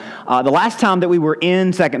The last time that we were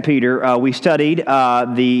in 2 Peter, we studied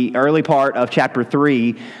the early part of chapter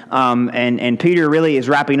 3, and Peter really is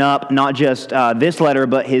wrapping up not just this letter,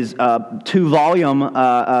 but his two-volume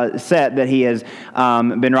set that he has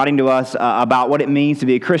been writing to us about what it means to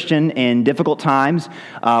be a Christian in difficult times,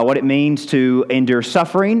 what it means to endure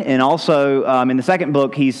suffering, and also in the second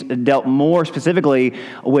book, he's dealt more specifically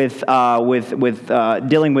with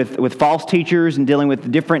dealing with false teachers and dealing with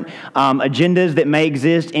different agendas that may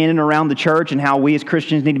exist in and around the church, and how we as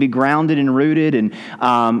Christians need to be grounded and rooted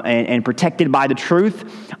and protected by the truth,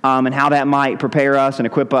 and how that might prepare us and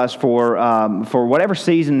equip us for whatever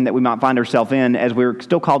season that we might find ourselves in, as we're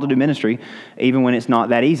still called to do ministry, even when it's not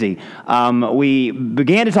that easy. We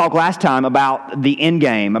began to talk last time about the end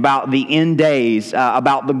game, about the end days,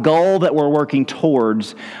 about the goal that we're working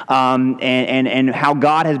towards, and how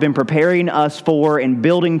God has been preparing us for and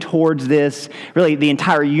building towards this. Really, the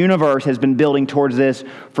entire universe has been building towards this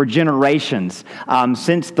for generations.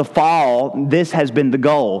 Since the fall, this has been the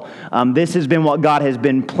goal. This has been what God has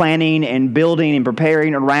been planning and building and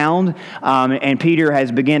preparing around, and Peter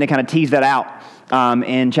has begun to kind of tease that out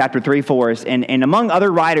in chapter 3 for us. And among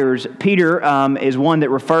other writers, Peter is one that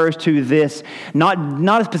refers to this, not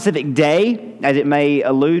a specific day, as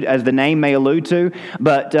the name may allude to,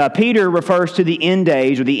 but Peter refers to the end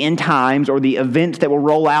days or the end times or the events that will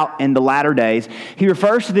roll out in the latter days. He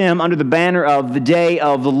refers to them under the banner of the day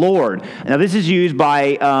of the Lord. Now, this is used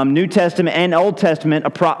by New Testament and Old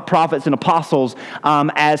Testament prophets and apostles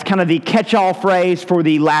as kind of the catch-all phrase for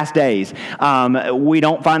the last days. We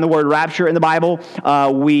don't find the word rapture in the Bible.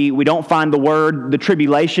 We don't find the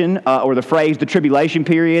tribulation or the phrase the tribulation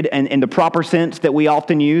period in the proper sense that we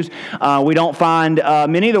often use. We don't find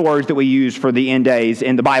many of the words that we use for the end days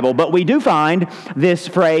in the Bible, but we do find this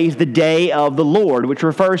phrase, the day of the Lord, which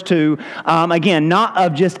refers to, again, not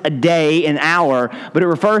of just a day, an hour, but it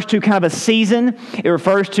refers to kind of a season. It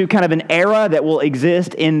refers to kind of an era that will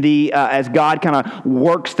exist in as God kind of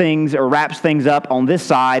works things or wraps things up on this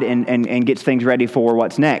side and gets things ready for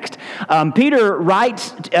what's next. Peter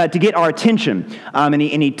writes to get our attention, and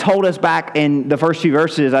he told us back in the first few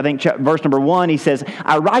verses, I think verse number 1, he says,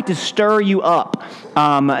 I write to stir you up.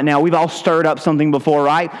 Now, we've all stirred up something before,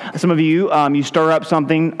 right? Some of you, you stir up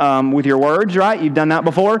something with your words, right? You've done that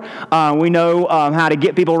before. We know how to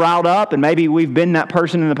get people riled up, and maybe we've been that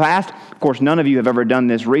person in the past. Of course, none of you have ever done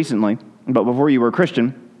this recently, but before you were a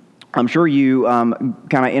Christian, I'm sure you kind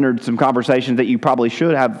of entered some conversations that you probably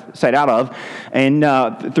should have stayed out of, and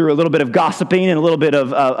through a little bit of gossiping and a little bit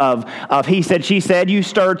of he said, she said, you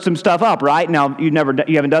stirred some stuff up, right? Now you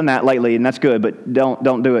haven't done that lately, and that's good, but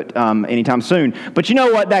don't do it anytime soon. But you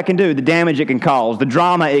know what that can do? The damage it can cause, the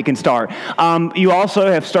drama it can start. You also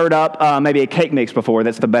have stirred up maybe a cake mix before.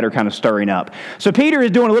 That's the better kind of stirring up. So Peter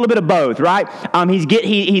is doing a little bit of both, right?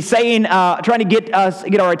 He's saying, trying to get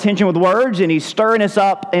our attention with words, and he's stirring us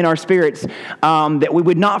up in our spirits, that we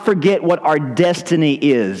would not forget what our destiny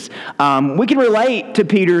is. We can relate to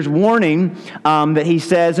Peter's warning that he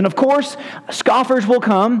says, and of course, scoffers will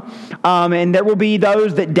come, and there will be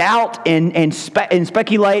those that doubt and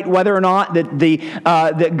speculate whether or not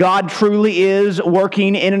that God truly is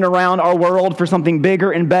working in and around our world for something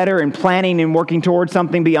bigger and better, and planning and working towards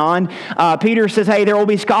something beyond. Peter says, hey, there will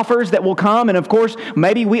be scoffers that will come, and of course,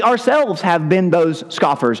 maybe we ourselves have been those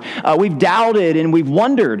scoffers. We've doubted and we've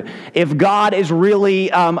wondered if God is really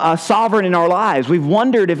sovereign in our lives. We've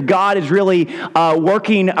wondered if God is really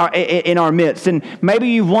working in our midst. And maybe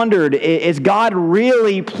you've wondered, is God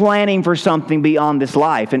really planning for something beyond this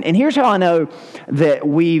life? And here's how I know that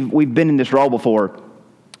we've been in this role before.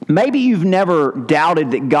 Maybe you've never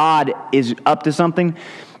doubted that God is up to something.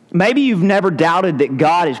 Maybe you've never doubted that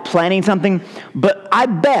God is planning something. But I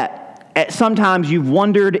bet at sometimes you've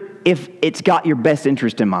wondered if it's got your best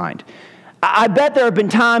interest in mind. I bet there have been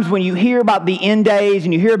times when you hear about the end days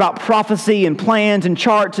and you hear about prophecy and plans and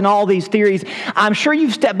charts and all these theories. I'm sure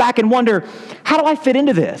you've stepped back and wonder, how do I fit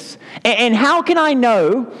into this? And how can I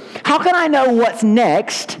know what's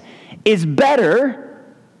next is better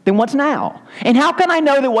than what's now? And how can I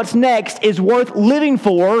know that what's next is worth living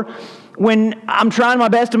for when I'm trying my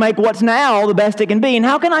best to make what's now the best it can be? And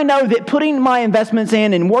how can I know that putting my investments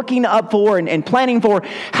in and working up for and planning for,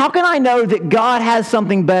 how can I know that God has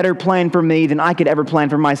something better planned for me than I could ever plan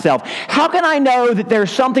for myself? How can I know that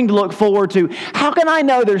there's something to look forward to? How can I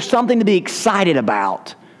know there's something to be excited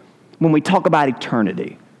about when we talk about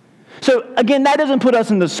eternity? So again, that doesn't put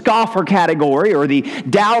us in the scoffer category or the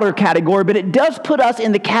doubter category, but it does put us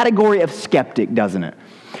in the category of skeptic, doesn't it?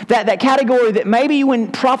 That category that maybe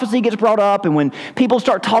when prophecy gets brought up and when people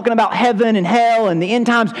start talking about heaven and hell and the end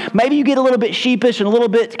times, maybe you get a little bit sheepish and a little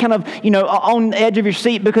bit kind of, on the edge of your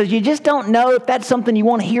seat because you just don't know if that's something you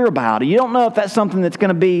want to hear about. You don't know if that's something that's going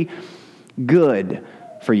to be good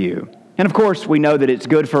for you. And of course, we know that it's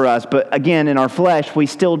good for us, but again, in our flesh, we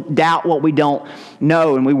still doubt what we don't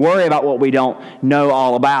know, and we worry about what we don't know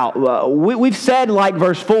all about. We've said, like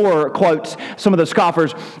verse 4 quotes some of the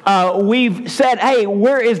scoffers, we've said, hey,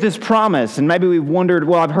 where is this promise? And maybe we've wondered,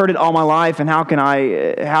 well, I've heard it all my life, and how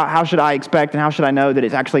should I expect, and how should I know that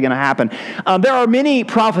it's actually going to happen? There are many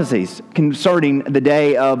prophecies concerning the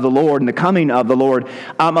day of the Lord and the coming of the Lord.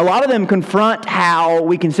 A lot of them confront how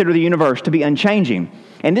we consider the universe to be unchanging.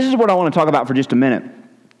 And this is what I want to talk about for just a minute.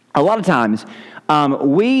 A lot of times,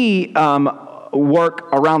 we work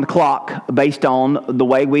around the clock based on the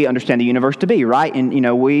way we understand the universe to be, right? And,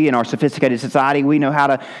 we in our sophisticated society, we know how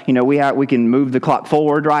to, we can move the clock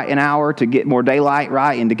forward, right, an hour to get more daylight,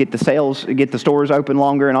 right, and to get the stores open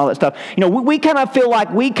longer and all that stuff. We kind of feel like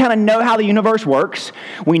we kind of know how the universe works.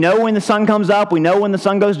 We know when the sun comes up. We know when the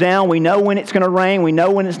sun goes down. We know when it's going to rain. We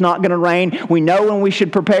know when it's not going to rain. We know when we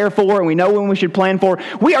should prepare for, and we know when we should plan for.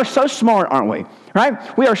 We are so smart, aren't we?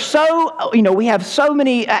 Right? We are so, we have so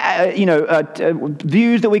many,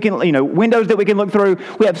 views that we can, windows that we can look through.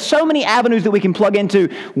 We have so many avenues that we can plug into.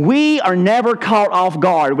 We are never caught off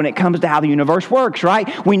guard when it comes to how the universe works,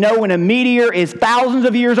 right? We know when a meteor is thousands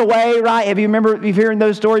of years away, right? You've heard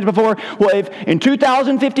those stories before? Well, if in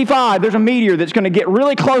 2055, there's a meteor that's going to get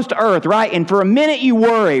really close to Earth, right? And for a minute you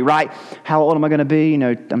worry, right? How old am I going to be?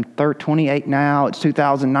 I'm 28 now. It's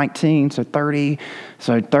 2019, so 30.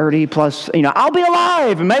 So 30 plus, I'll be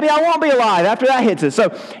alive, and maybe I won't be alive after that hits us.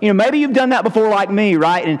 So, maybe you've done that before like me,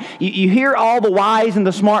 right? And you hear all the wise and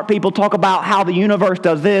the smart people talk about how the universe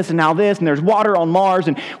does this, and there's water on Mars,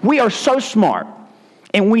 and we are so smart.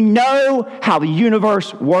 And we know how the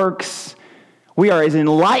universe works. We are as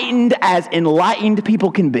enlightened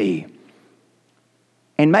people can be.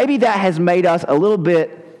 And maybe that has made us a little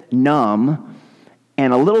bit numb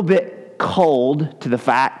and a little bit cold to the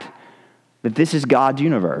fact that this is God's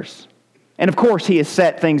universe. And of course, He has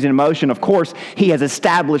set things in motion. Of course, He has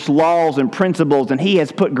established laws and principles, and He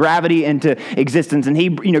has put gravity into existence, and He,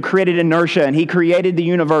 created inertia, and He created the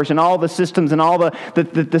universe and all the systems and all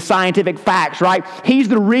the scientific facts, right? He's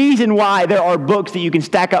the reason why there are books that you can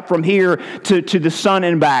stack up from here to the sun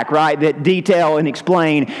and back, right? That detail and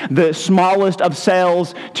explain the smallest of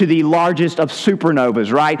cells to the largest of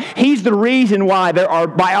supernovas, right? He's the reason why there are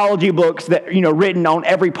biology books that, written on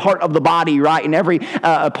every part of the body, right? And every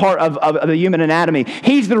part of the human anatomy.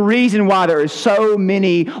 He's the reason why there is so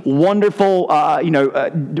many wonderful,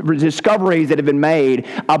 discoveries that have been made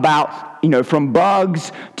about, from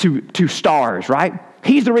bugs to stars, right?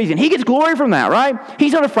 He's the reason. He gets glory from that, right?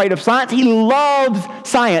 He's not afraid of science. He loves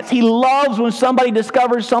science. He loves when somebody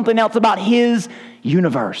discovers something else about His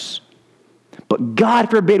universe. But God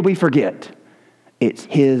forbid we forget, it's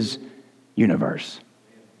His universe,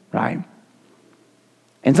 right?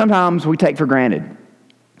 And sometimes we take for granted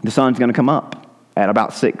the sun's going to come up at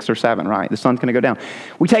about 6 or 7, right? The sun's going to go down.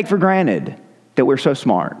 We take for granted that we're so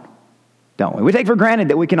smart, don't we? We take for granted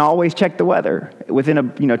that we can always check the weather within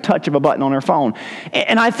a touch of a button on our phone.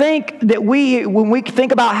 And I think that when we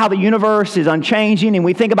think about how the universe is unchanging and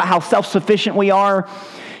we think about how self-sufficient we are,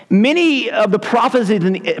 many of the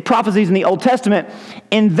prophecies in the Old Testament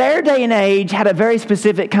in their day and age had a very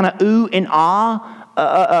specific kind of ooh and ah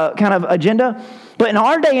kind of agenda. But in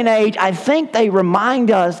our day and age, I think they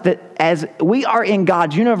remind us that as we are in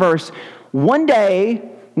God's universe, one day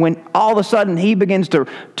when all of a sudden He begins to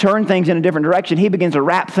turn things in a different direction, He begins to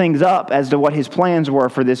wrap things up as to what His plans were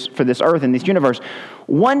for this earth and this universe.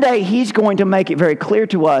 One day He's going to make it very clear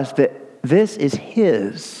to us that this is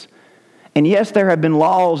His. And yes, there have been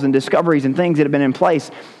laws and discoveries and things that have been in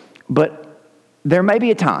place, but there may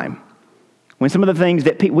be a time when some of the things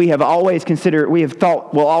that we have always considered, we have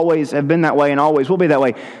thought will always have been that way and always will be that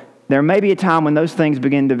way, there may be a time when those things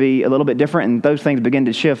begin to be a little bit different and those things begin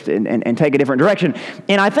to shift and take a different direction.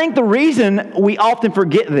 And I think the reason we often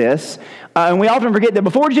forget this, and we often forget that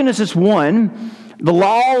before Genesis 1,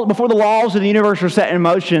 before the laws of the universe were set in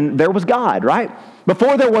motion, there was God, right?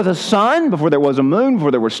 Before there was a sun, before there was a moon,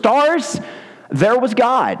 before there were stars, there was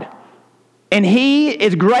God. And He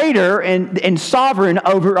is greater and sovereign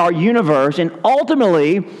over our universe, and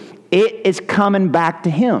ultimately, it is coming back to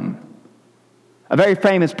Him. A very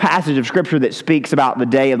famous passage of Scripture that speaks about the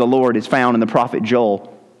day of the Lord is found in the prophet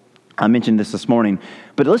Joel. I mentioned this morning,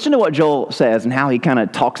 but listen to what Joel says and how he kind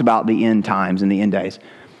of talks about the end times and the end days.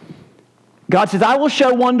 God says, I will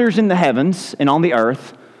show wonders in the heavens and on the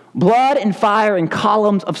earth, blood and fire and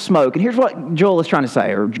columns of smoke. And here's what Joel is trying to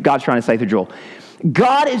say, or God's trying to say through Joel.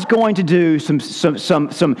 God is going to do some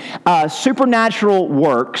supernatural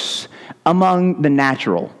works among the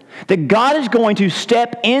natural. That God is going to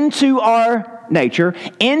step into our nature,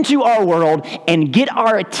 into our world, and get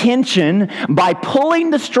our attention by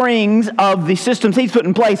pulling the strings of the systems He's put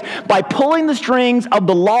in place, by pulling the strings of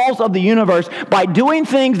the laws of the universe, by doing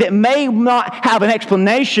things that may not have an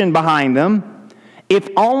explanation behind them, if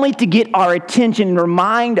only to get our attention and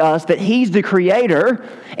remind us that He's the creator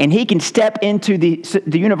and He can step into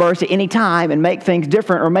the universe at any time and make things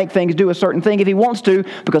different or make things do a certain thing if He wants to,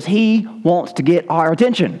 because He wants to get our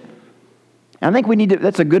attention. And I think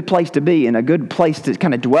that's a good place to be, and a good place to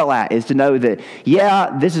kind of dwell at is to know that,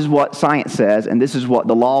 yeah, this is what science says and this is what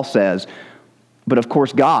the law says, but of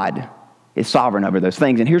course God is sovereign over those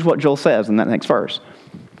things. And here's what Joel says in that next verse.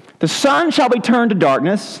 The sun shall be turned to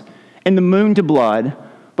darkness and the moon to blood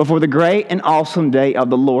before the great and awesome day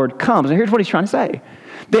of the Lord comes. And here's what he's trying to say.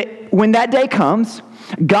 That when that day comes,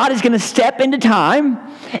 God is going to step into time,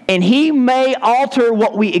 and He may alter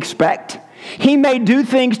what we expect. He may do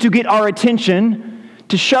things to get our attention,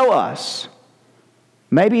 to show us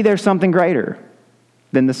maybe there's something greater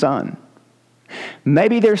than the sun.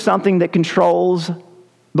 Maybe there's something that controls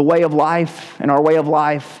the way of life and our way of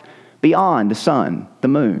life beyond the sun, the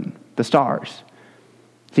moon, the stars,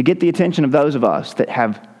 to get the attention of those of us that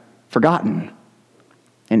have forgotten.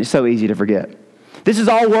 And it's so easy to forget. This is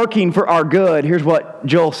all working for our good. Here's what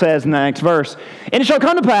Joel says in the next verse. And it shall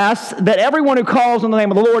come to pass that everyone who calls on the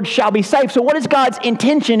name of the Lord shall be saved. So what is God's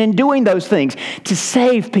intention in doing those things? To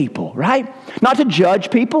save people, right? Not to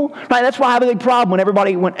judge people, right? That's why I have a big problem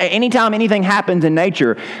when anytime anything happens in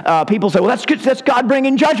nature, people say, well, that's God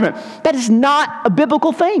bringing judgment. That is not a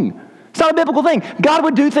biblical thing. It's not a biblical thing. God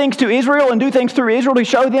would do things to Israel and do things through Israel to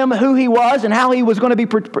show them who He was and how He was going to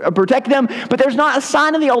protect them. But there's not a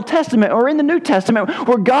sign in the Old Testament or in the New Testament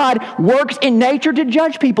where God works in nature to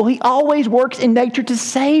judge people. He always works in nature to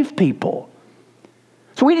save people.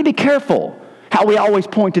 So we need to be careful how we always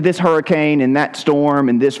point to this hurricane and that storm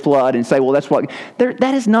and this flood and say, well, that's what...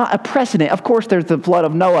 that is not a precedent. Of course, there's the flood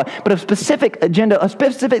of Noah, but a specific agenda, a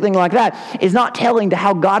specific thing like that is not telling to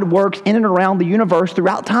how God works in and around the universe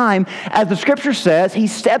throughout time. As the Scripture says, He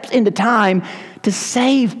steps into time to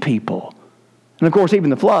save people. And of course, even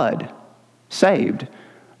the flood saved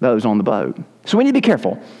those on the boat. So we need to be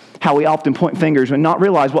careful how we often point fingers and not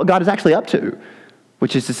realize what God is actually up to,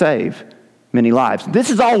 which is to save many lives. This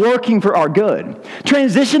is all working for our good.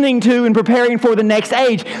 Transitioning to and preparing for the next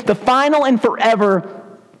age, the final and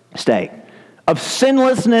forever state of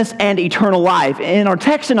sinlessness and eternal life. In our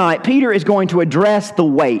text tonight, Peter is going to address the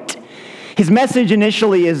weight. His message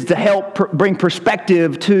initially is to help bring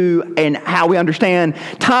perspective to and how we understand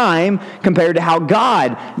time compared to how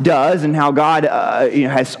God does and how God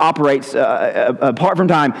operates apart from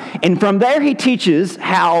time. And from there, he teaches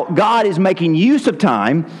how God is making use of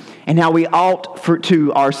time and how we ought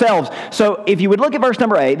to ourselves. So if you would look at verse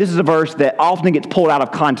number 8, this is a verse that often gets pulled out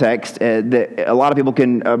of context, that a lot of people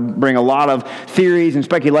can bring a lot of theories and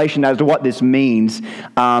speculation as to what this means,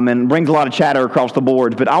 and brings a lot of chatter across the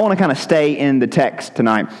board. But I want to kind of stay in the text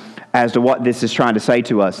tonight as to what this is trying to say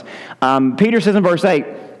to us. Peter says in verse 8,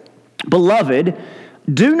 "Beloved,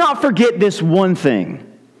 do not forget this one thing."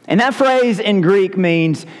 And that phrase in Greek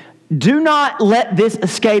means, do not let this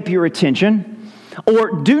escape your attention,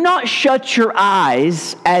 or do not shut your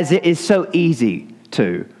eyes as it is so easy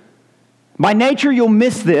to. By nature, you'll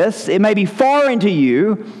miss this. It may be foreign to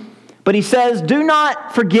you, but he says, do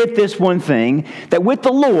not forget this one thing, that with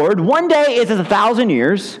the Lord, one day is as 1,000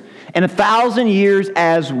 years, and 1,000 years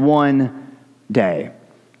as one day.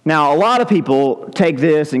 Now, a lot of people take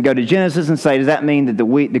this and go to Genesis and say, does that mean that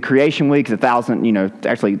the creation week is 1,000,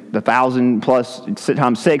 actually the 1,000 plus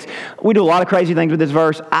times 6? We do a lot of crazy things with this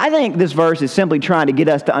verse. I think this verse is simply trying to get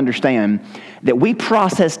us to understand that we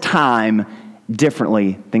process time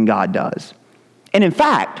differently than God does. And in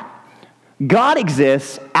fact, God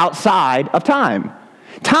exists outside of time.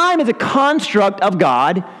 Time is a construct of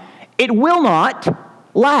God. It will not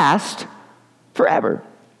last forever.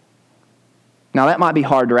 Now, that might be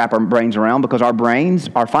hard to wrap our brains around because our brains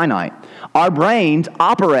are finite. Our brains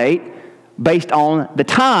operate based on the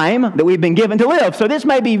time that we've been given to live. So this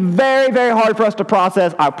may be very, very hard for us to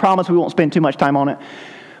process. I promise we won't spend too much time on it.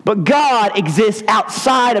 But God exists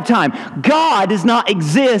outside of time. God does not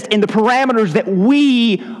exist in the parameters that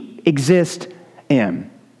we exist in.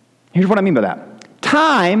 Here's what I mean by that.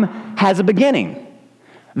 Time has a beginning.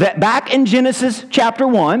 That back in Genesis chapter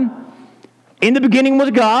 1, in the beginning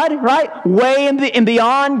was God, right? Way and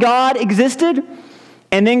beyond God existed.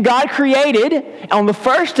 And then God created, on the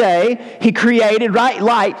first day, he created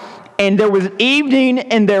light, and there was evening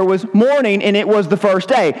and there was morning, and it was the first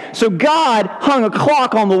day. So God hung a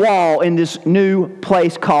clock on the wall in this new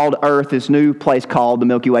place called Earth, this new place called the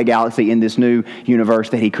Milky Way galaxy, in this new universe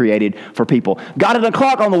that he created for people. God had a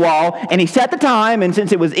clock on the wall, and he set the time, and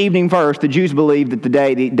since it was evening first, the Jews believed that the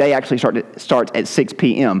day actually starts at 6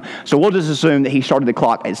 p.m. So we'll just assume that he started the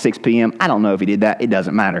clock at 6 p.m. I don't know if he did that. It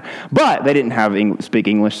doesn't matter. But they didn't speak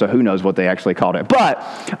English, so who knows what they actually called it. But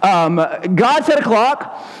God set a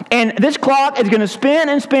clock, and this clock is going to spin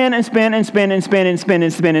and spin and spin and spin and spin and spin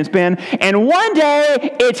and spin and spin, and one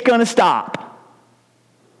day it's going to stop.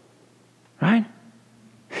 Right?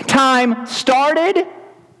 Time started,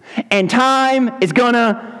 and time is going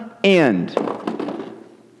to end.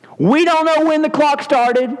 We don't know when the clock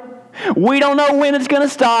started. We don't know when it's going to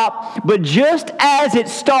stop, but just as it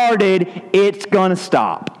started, it's going to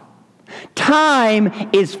stop. Time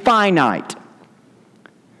is finite.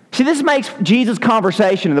 See, this makes Jesus'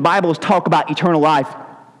 conversation in the Bible's talk about eternal life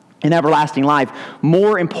and everlasting life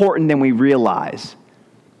more important than we realize.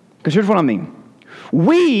 Because here's what I mean.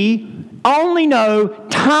 We only know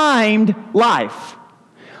timed life.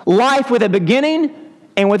 Life with a beginning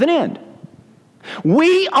and with an end.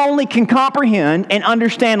 We only can comprehend and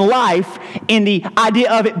understand life in the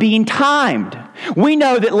idea of it being timed. We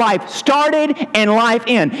know that life started and life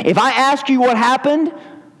ended. If I ask you what happened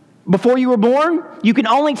before you were born, you can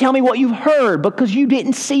only tell me what you've heard because you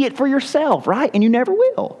didn't see it for yourself, right? And you never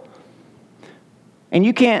will. And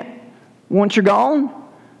you can't, once you're gone,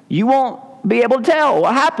 you won't be able to tell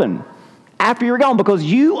what happened after you're gone because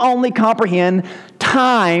you only comprehend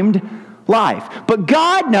timed life. But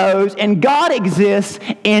God knows, and God exists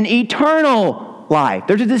in eternal life.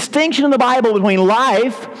 There's a distinction in the Bible between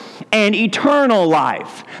life and eternal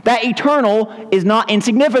life. That eternal is not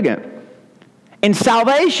insignificant. And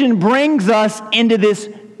salvation brings us into this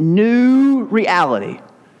new reality.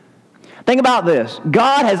 Think about this.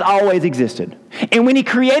 God has always existed. And when he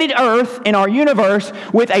created earth in our universe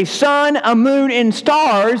with a sun, a moon, and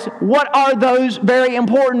stars, what are those very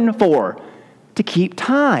important for? To keep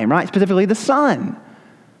time, right? Specifically the sun.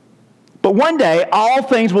 But one day, all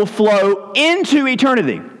things will flow into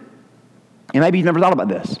eternity. And maybe you've never thought about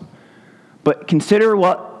this. But consider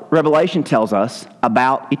what Revelation tells us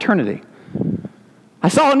about eternity. I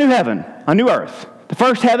saw a new heaven, a new earth. The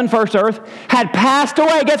first heaven, first earth had passed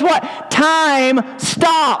away. Guess what? Time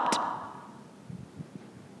stopped.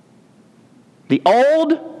 The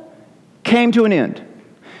old came to an end.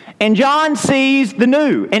 And John sees the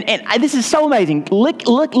new. And this is so amazing.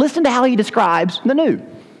 Listen to how he describes the new.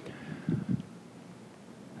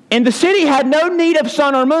 And the city had no need of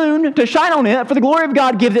sun or moon to shine on it, for the glory of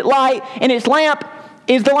God gives it light, and its lamp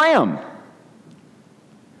is the Lamb.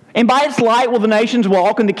 And by its light will the nations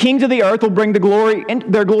walk, and the kings of the earth will bring their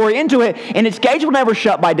glory into it, and its gates will never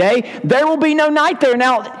shut by day. There will be no night there.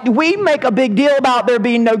 Now, we make a big deal about there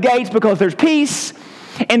being no gates because there's peace,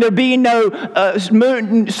 and there being no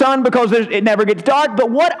sun because it never gets dark.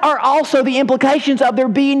 But what are also the implications of there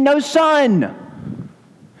being no sun?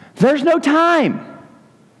 There's no time.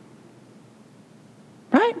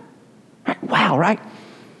 Right? Wow, right?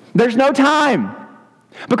 There's no time.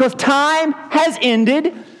 Because time has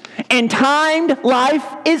ended, and timed life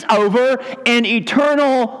is over, and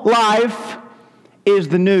eternal life is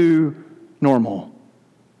the new normal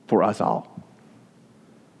for us all.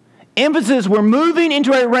 Emphasis, we're moving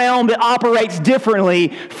into a realm that operates differently,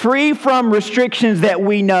 free from restrictions that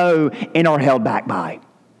we know and are held back by.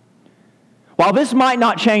 While this might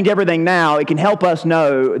not change everything now, it can help us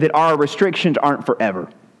know that our restrictions aren't forever.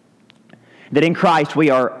 That in Christ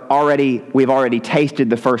we've already tasted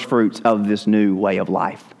the first fruits of this new way of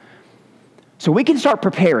life. So we can start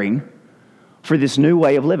preparing for this new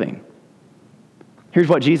way of living. Here's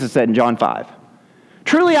what Jesus said in John 5.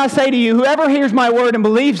 Truly I say to you, whoever hears my word and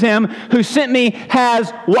believes him who sent me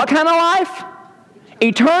has what kind of life?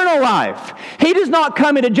 Eternal life. He does not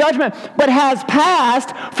come into judgment, but has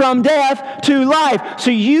passed from death to life. So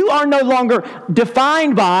you are no longer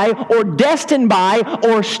defined by or destined by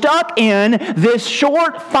or stuck in this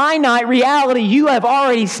short, finite reality. You have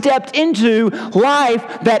already stepped into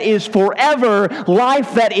life that is forever,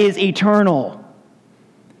 life that is eternal.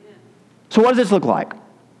 So what does this look like?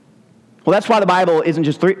 Well, that's why the Bible isn't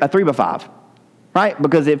just a 3x5. Right?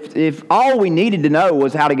 Because if all we needed to know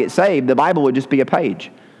was how to get saved, the Bible would just be a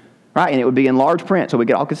page. Right? And it would be in large print so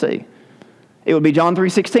we all could see. It would be John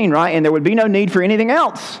 3:16, right? And there would be no need for anything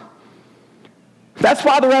else. That's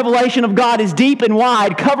why the revelation of God is deep and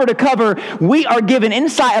wide, cover to cover. We are given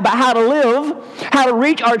insight about how to live, how to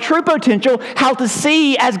reach our true potential, how to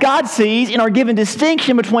see as God sees, and are given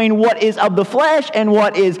distinction between what is of the flesh and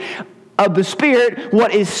what is of the Spirit,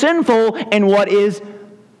 what is sinful and what is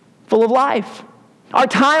full of life. Our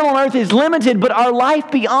time on earth is limited, but our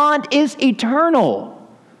life beyond is eternal.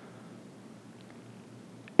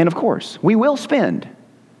 And of course, we will spend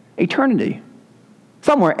eternity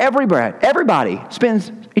somewhere. Everybody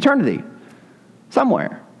spends eternity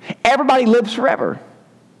somewhere. Everybody lives forever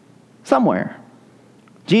somewhere.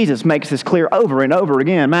 Jesus makes this clear over and over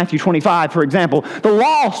again. Matthew 25, for example, the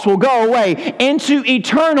lost will go away into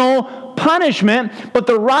eternal punishment, but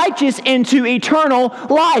the righteous into eternal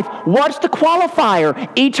life. What's the qualifier?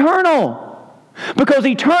 Eternal. Because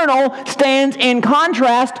eternal stands in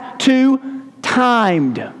contrast to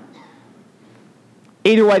timed.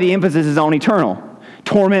 Either way, the emphasis is on eternal.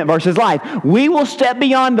 Torment versus life. We will step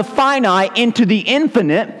beyond the finite into the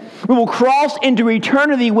infinite. We will cross into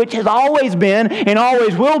eternity, which has always been and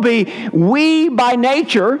always will be. We, by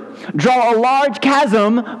nature, draw a large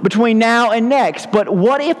chasm between now and next. But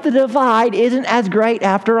what if the divide isn't as great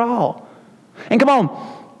after all? And come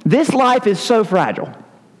on, this life is so fragile.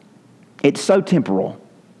 It's so temporal.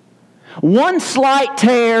 One slight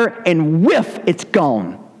tear and whiff, it's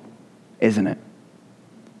gone, isn't it?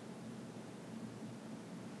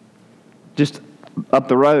 Just up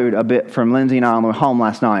the road a bit from Lindsay and I on the way home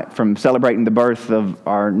last night from celebrating the birth of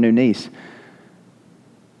our new niece,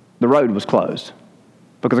 the road was closed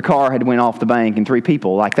because a car had went off the bank and 3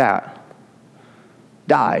 people like that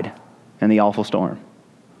died in the awful storm.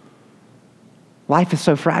 Life is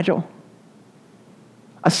so fragile.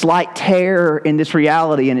 A slight tear in this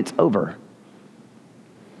reality and it's over.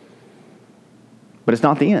 But it's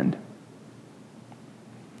not the end.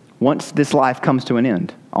 Once this life comes to an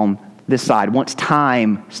end on this side, once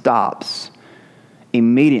time stops,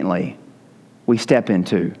 immediately we step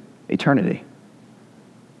into eternity.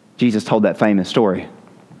 Jesus told that famous story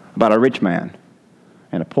about a rich man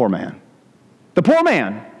and a poor man. The poor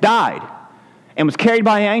man died and was carried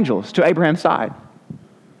by angels to Abraham's side.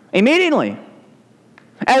 Immediately.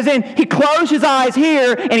 As in, he closed his eyes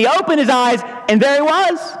here and he opened his eyes and there he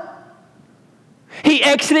was. He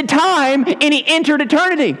exited time and he entered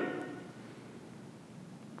eternity.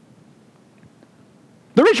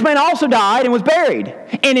 The rich man also died and was buried.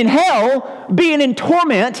 And in hell, being in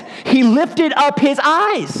torment, he lifted up his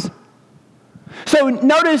eyes. So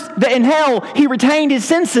notice that in hell, he retained his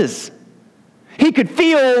senses. He could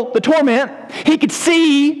feel the torment. He could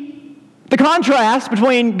see the contrast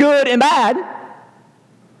between good and bad.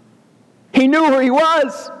 He knew where he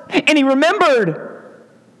was. And he remembered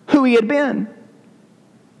who he had been.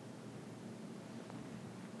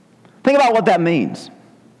 Think about what that means.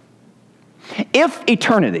 If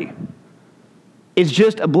eternity is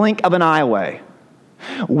just a blink of an eye away,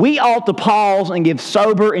 we ought to pause and give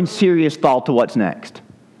sober and serious thought to what's next.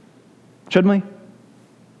 Shouldn't we?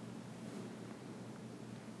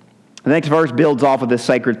 The next verse builds off of this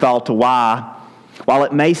sacred thought to why, while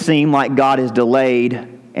it may seem like God is delayed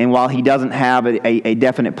and while he doesn't have a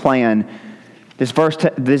definite plan,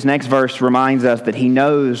 this next verse reminds us that he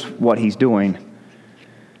knows what he's doing.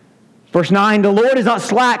 Verse 9, the Lord is not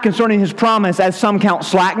slack concerning his promise, as some count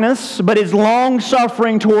slackness, but is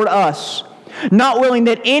long-suffering toward us, not willing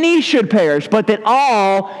that any should perish, but that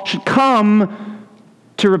all should come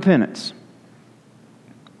to repentance.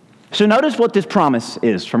 So notice what this promise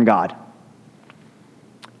is from God.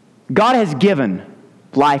 God has given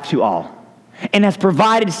life to all and has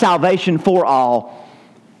provided salvation for all,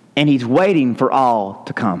 and he's waiting for all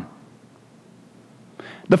to come.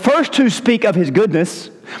 The first 2 speak of his goodness,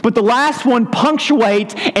 but the last one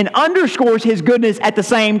punctuates and underscores his goodness at the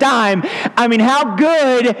same time. I mean, how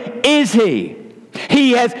good is he?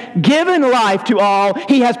 He has given life to all.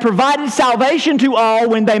 He has provided salvation to all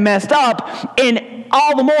when they messed up. And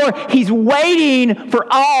all the more, he's waiting for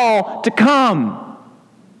all to come.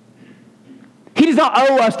 He does not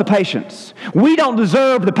owe us the patience. We don't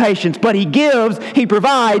deserve the patience, but he gives, he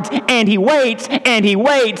provides, and he waits, and he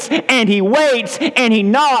waits, and he waits, and he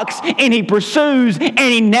knocks, and he pursues, and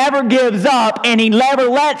he never gives up, and he never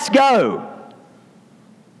lets go.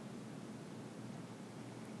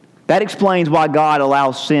 That explains why God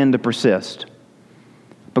allows sin to persist,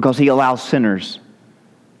 because he allows sinners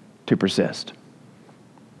to persist.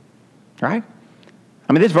 Right?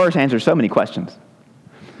 I mean, this verse answers so many questions.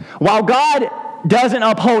 While God doesn't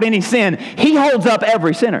uphold any sin, he holds up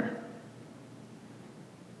every sinner.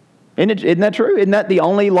 Isn't that true? Isn't that the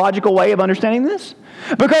only logical way of understanding this?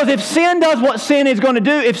 Because if sin does what sin is going to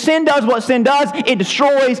do, if sin does what sin does, it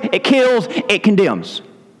destroys, it kills, it condemns.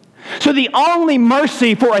 So the only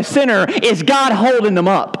mercy for a sinner is God holding them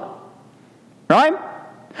up. Right?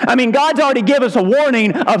 I mean, God's already given us a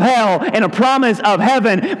warning of hell and a promise of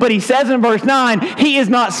heaven, but he says in verse 9, he is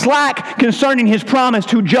not slack concerning his promise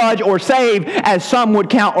to judge or save, as some would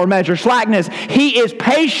count or measure slackness. He is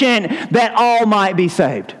patient that all might be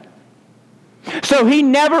saved. So he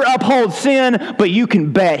never upholds sin, but you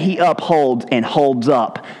can bet he upholds and holds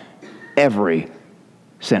up every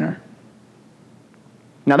sinner.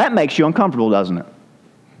 Now that makes you uncomfortable, doesn't it?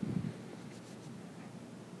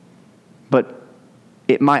 But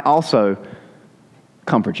it might also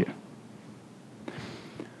comfort you.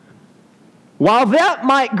 While that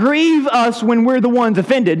might grieve us when we're the ones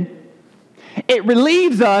offended, it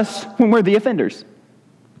relieves us when we're the offenders.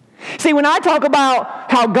 See, when I talk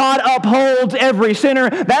about how God upholds every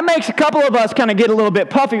sinner, that makes a couple of us kind of get a little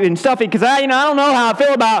bit puffy and stuffy because I don't know how I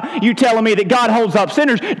feel about you telling me that God holds up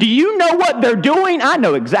sinners. Do you know what they're doing? I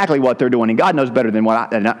know exactly what they're doing, and God knows better than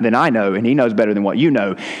than I know, and he knows better than what you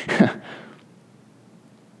know.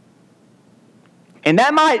 And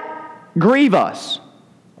that might grieve us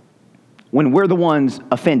when we're the ones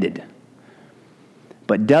offended.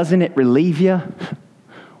 But doesn't it relieve you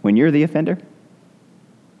when you're the offender?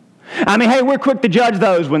 I mean, hey, we're quick to judge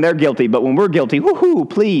those when they're guilty, but when we're guilty, woohoo,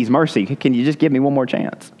 please, mercy, can you just give me one more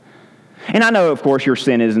chance? And I know, of course, your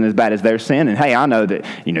sin isn't as bad as their sin. And hey, I know that,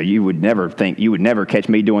 you would never catch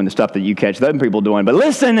me doing the stuff that you catch them people doing. But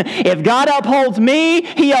listen, if God upholds me,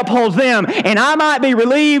 he upholds them. And I might be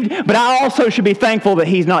relieved, but I also should be thankful that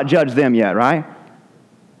he's not judged them yet, right?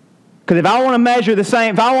 Because if I want to measure the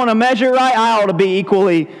same, if I want to measure right, I ought to be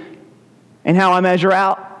equally in how I measure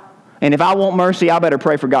out. And if I want mercy, I better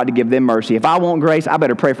pray for God to give them mercy. If I want grace, I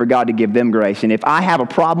better pray for God to give them grace. And if I have a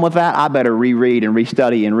problem with that, I better reread and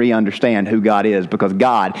restudy and re-understand who God is, because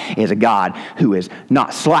God is a God who is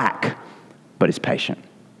not slack, but is patient.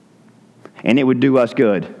 And it would do us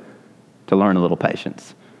good to learn a little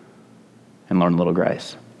patience and learn a little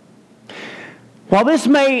grace. While this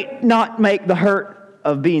may not make the hurt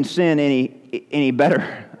of being sinned any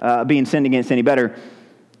better, being sinned against any better,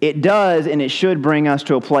 it does, and it should bring us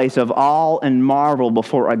to a place of awe and marvel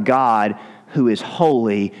before a God who is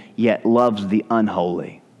holy yet loves the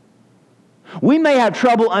unholy. We may have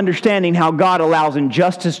trouble understanding how God allows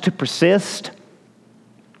injustice to persist.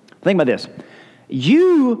 Think about this.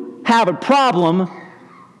 You have a problem,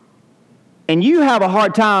 and you have a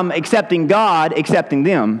hard time accepting God, accepting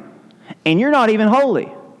them, and you're not even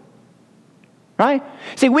holy. Right?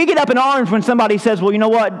 See, we get up in arms when somebody says, well, you know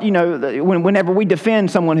what, whenever we defend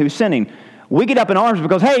someone who's sinning, we get up in arms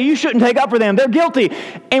because, hey, you shouldn't take up for them. They're guilty.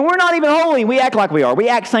 And we're not even holy. We act like we are. We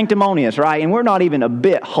act sanctimonious, right? And we're not even a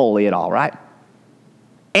bit holy at all, right?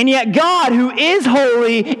 And yet God, who is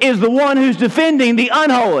holy, is the one who's defending the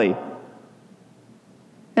unholy. Isn't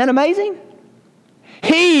that amazing?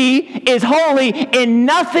 He is holy, and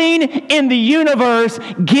nothing in the universe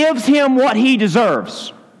gives him what he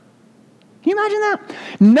deserves. Can you imagine that?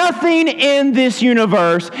 Nothing in this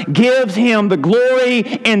universe gives him the glory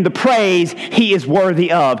and the praise he is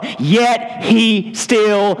worthy of. Yet he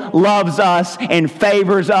still loves us and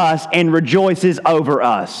favors us and rejoices over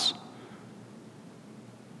us.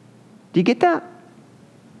 Do you get that?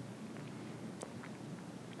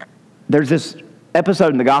 There's this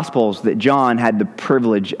episode in the Gospels that John had the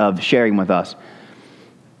privilege of sharing with us.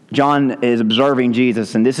 John is observing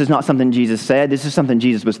Jesus, and this is not something Jesus said. This is something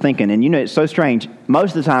Jesus was thinking. And it's so strange.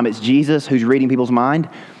 Most of the time, it's Jesus who's reading people's mind.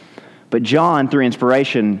 But John, through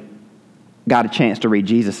inspiration, got a chance to read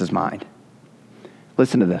Jesus' mind.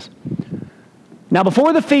 Listen to this. Now,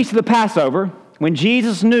 before the feast of the Passover, when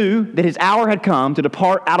Jesus knew that his hour had come to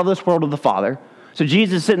depart out of this world of the Father, so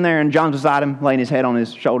Jesus is sitting there, and John's beside him, laying his head on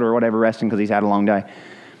his shoulder or whatever, resting because he's had a long day.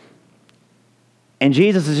 And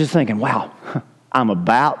Jesus is just thinking, wow, I'm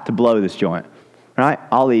about to blow this joint, right?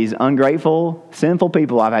 All these ungrateful, sinful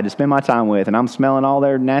people I've had to spend my time with, and I'm smelling all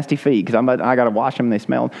their nasty feet because I got to wash them and they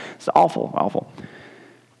smell. It's awful, awful.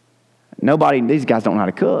 These guys don't know how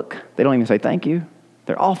to cook. They don't even say thank you.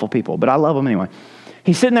 They're awful people, but I love them anyway.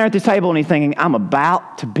 He's sitting there at this table and he's thinking, I'm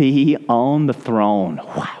about to be on the throne.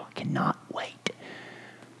 Wow, I cannot wait.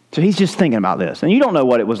 So he's just thinking about this. And you don't know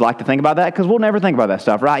what it was like to think about that because we'll never think about that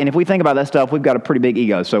stuff, right? And if we think about that stuff, we've got a pretty big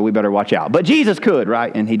ego, so we better watch out. But Jesus could,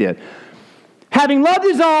 right? And he did. Having loved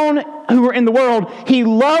his own who were in the world, he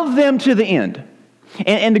loved them to the end.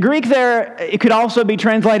 And the Greek there, it could also be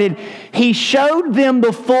translated, he showed them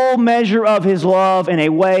the full measure of his love in a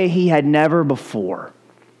way he had never before.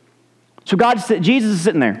 So Jesus is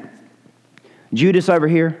sitting there. Judas over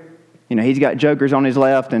here, he's got jokers on his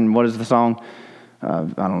left, and what is the song? I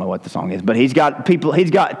don't know what the song is, but he's got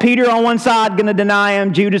Peter on one side going to deny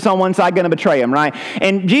him, Judas on one side going to betray him, right?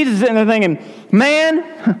 And Jesus is sitting there thinking,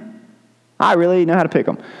 man, I really know how to pick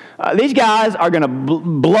them. These guys are going to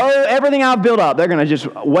blow everything I've built up. They're going to just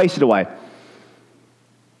waste it away.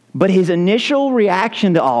 But his initial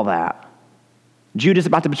reaction to all that, Judas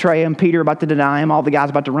about to betray him, Peter about to deny him, all the guys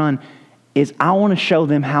about to run, is I want to show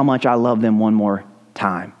them how much I love them one more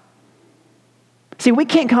time. See, we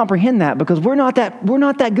can't comprehend that because we're not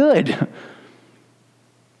that good.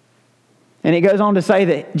 And it goes on to say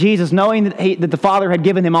that Jesus, knowing that the Father had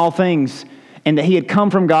given him all things and that he had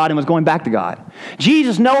come from God and was going back to God.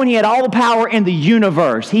 Jesus, knowing he had all the power in the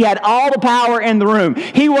universe, he had all the power in the room.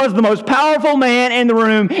 He was the most powerful man in the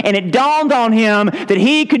room, and it dawned on him that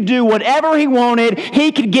he could do whatever he wanted.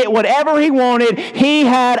 He could get whatever he wanted. He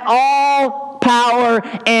had all power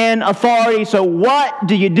and authority. So what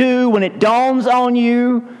do you do when it dawns on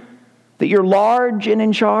you that you're large and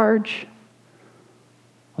in charge?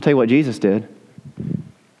 I'll tell you what Jesus did.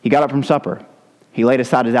 He got up from supper. He laid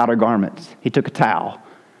aside his outer garments. He took a towel,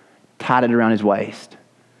 tied it around his waist,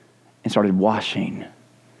 and started washing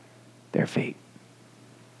their feet.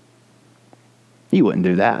 You wouldn't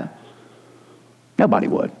do that. Nobody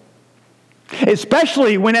would.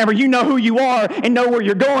 Especially whenever you know who you are and know where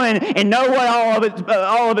you're going and know what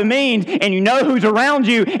all of it means, and you know who's around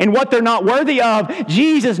you and what they're not worthy of.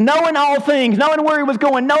 Jesus, knowing all things, knowing where he was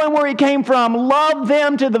going, knowing where he came from, loved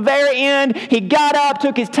them to the very end. He got up,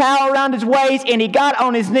 took his towel around his waist, and he got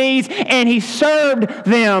on his knees and he served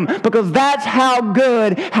them, because that's how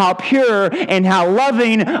good, how pure, and how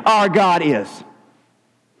loving our God is.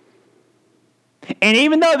 And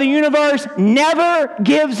even though the universe never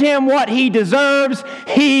gives him what he deserves,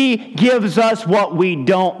 he gives us what we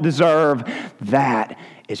don't deserve. That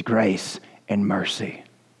is grace and mercy.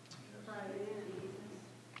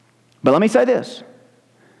 But let me say this.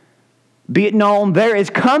 Be it known, there is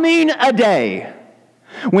coming a day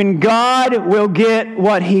when God will get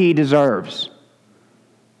what he deserves.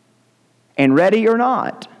 And ready or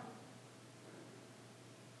not,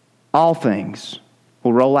 all things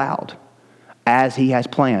will roll out as he has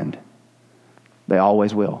planned. They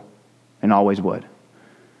always will and always would.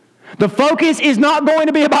 The focus is not going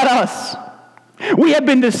to be about us. We have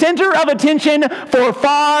been the center of attention for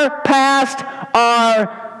far past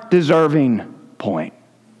our deserving point.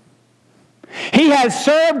 He has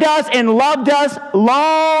served us and loved us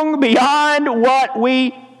long beyond what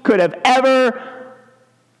we could have ever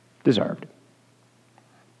deserved.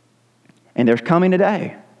 And there's coming a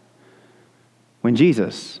day when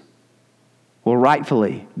Jesus will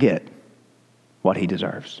rightfully get what he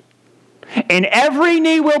deserves. And every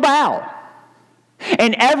knee will bow,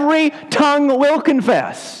 and every tongue will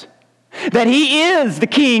confess that he is the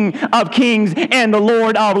King of kings and the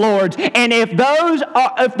Lord of lords. And if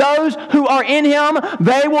those who are in him,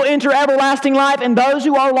 they will enter everlasting life, and those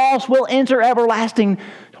who are lost will enter everlasting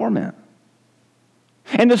torment.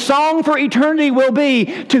 And the song for eternity will be,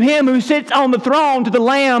 to him who sits on the throne, to the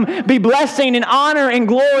Lamb, be blessing and honor and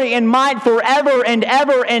glory and might forever and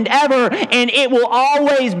ever and ever. And it will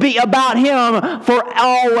always be about him, for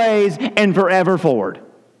always and forever forward.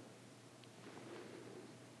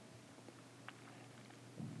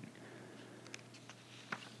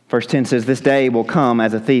 Verse 10 says, this day will come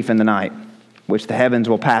as a thief in the night, which the heavens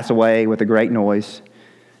will pass away with a great noise,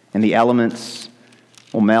 and the elements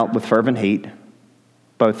will melt with fervent heat.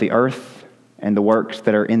 Both the earth and the works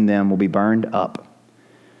that are in them will be burned up.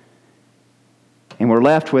 And we're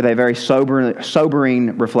left with a very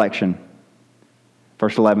sobering reflection.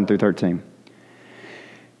 Verse 11 through 13.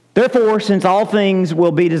 Therefore, since all things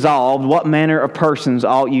will be dissolved, what manner of persons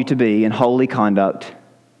ought you to be in holy conduct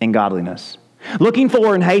and godliness? Looking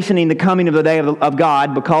for and hastening the coming of the day of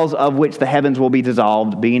God, because of which the heavens will be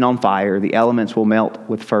dissolved, being on fire, the elements will melt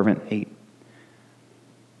with fervent heat.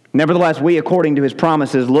 Nevertheless, we, according to his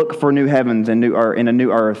promises, look for new heavens and a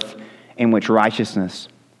new earth in which righteousness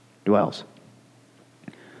dwells.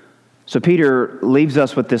 So Peter leaves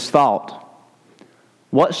us with this thought.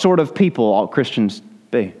 What sort of people ought Christians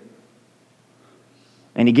be?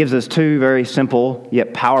 And he gives us two very simple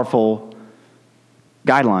yet powerful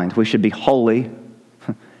guidelines. We should be holy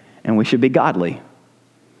and we should be godly.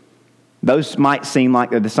 Those might seem like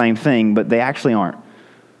they're the same thing, but they actually aren't.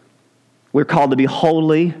 We're called to be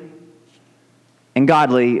holy and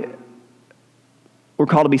godly. We're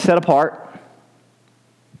called to be set apart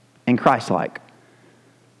and Christ-like.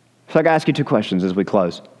 So I got to ask you two questions as we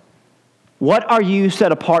close. What are you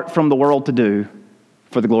set apart from the world to do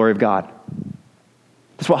for the glory of God?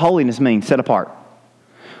 That's what holiness means, set apart.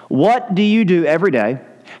 What do you do every day?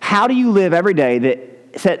 How do you live every day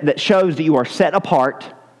that shows that you are set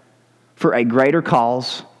apart for a greater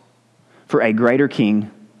cause, for a greater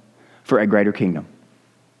king, for a greater kingdom?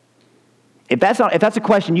 If that's a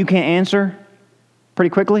question you can't answer pretty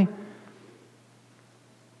quickly,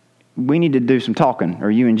 we need to do some talking,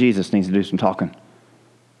 or you and Jesus needs to do some talking.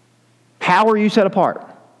 How are you set apart?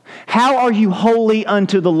 How are you holy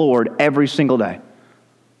unto the Lord every single day?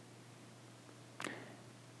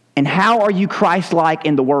 And how are you Christ-like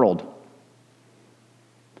in the world?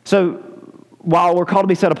 So, while we're called to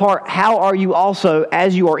be set apart, how are you also,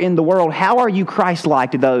 as you are in the world, how are you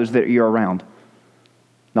Christ-like to those that you're around?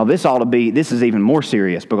 Now, this is even more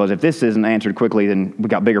serious, because if this isn't answered quickly, then we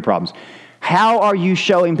got bigger problems. How are you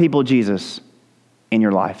showing people Jesus in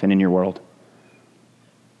your life and in your world?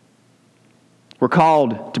 We're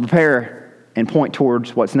called to prepare and point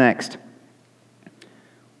towards what's next.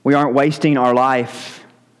 We aren't wasting our life.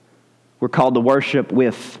 We're called to worship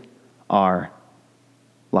with our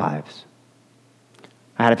lives.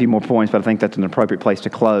 I had a few more points, but I think that's an appropriate place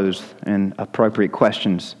to close and appropriate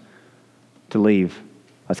questions to leave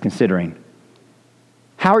us considering.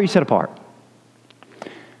 How are you set apart?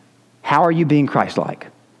 How are you being Christ-like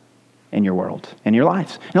in your world, in your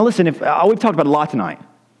lives? Now listen, we've talked about a lot tonight.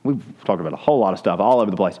 We've talked about a whole lot of stuff all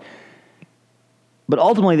over the place. But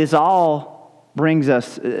ultimately, this all brings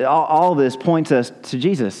us, all of this points us to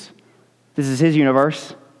Jesus. This is His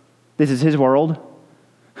universe. This is His world.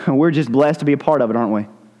 We're just blessed to be a part of it, aren't we?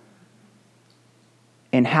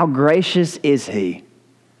 And how gracious is He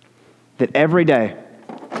that every day,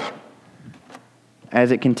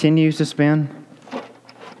 as it continues to spin,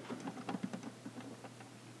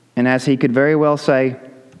 and as He could very well say,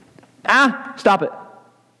 stop it.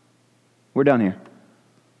 We're done here.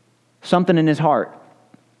 Something in His heart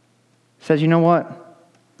says, you know what?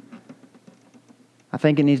 I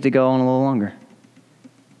think it needs to go on a little longer.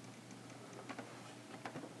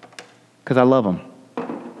 Because I love them.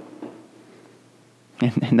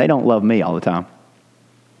 And they don't love me all the time.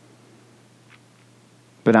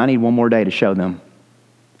 But I need one more day to show them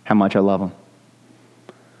how much I love them.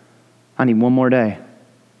 I need one more day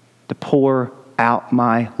to pour out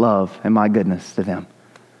my love and my goodness to them,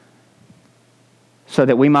 so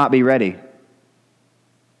that we might be ready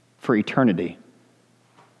for eternity,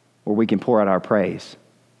 where we can pour out our praise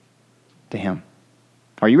to Him.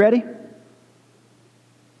 Are you ready?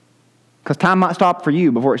 Because time might stop for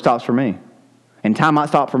you before it stops for me. And time might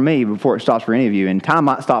stop for me before it stops for any of you. And time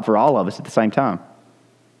might stop for all of us at the same time.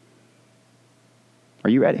 Are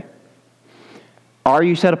you ready? Are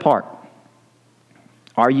you set apart?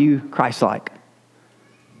 Are you Christ-like?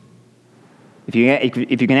 If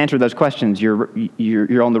you can answer those questions,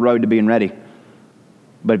 you're on the road to being ready.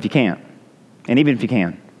 But if you can't, and even if you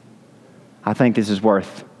can, I think this is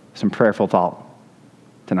worth some prayerful thought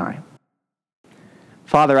tonight.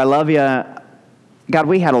 Father, I love you. God,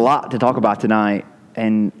 we had a lot to talk about tonight,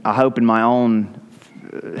 and I hope in my own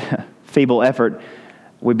feeble effort,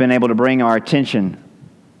 we've been able to bring our attention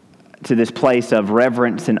to this place of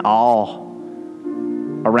reverence and awe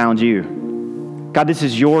around you. God, this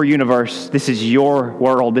is your universe. This is your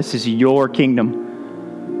world. This is your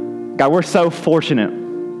kingdom. God, we're so fortunate.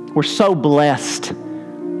 We're so blessed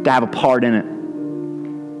to have a part in it.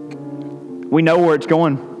 We know where it's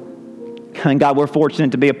going. And God, we're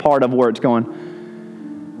fortunate to be a part of where it's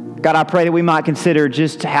going. God, I pray that we might consider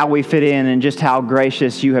just how we fit in and just how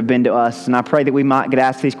gracious you have been to us. And I pray that we might get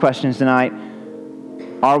asked these questions tonight.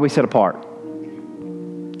 Are we set apart?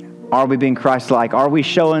 Are we being Christ-like? Are we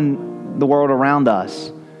showing the world around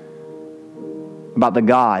us about the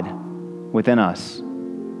God within us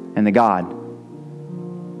and the God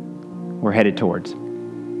we're headed towards?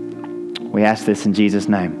 We ask this in Jesus'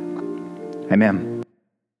 name. Amen.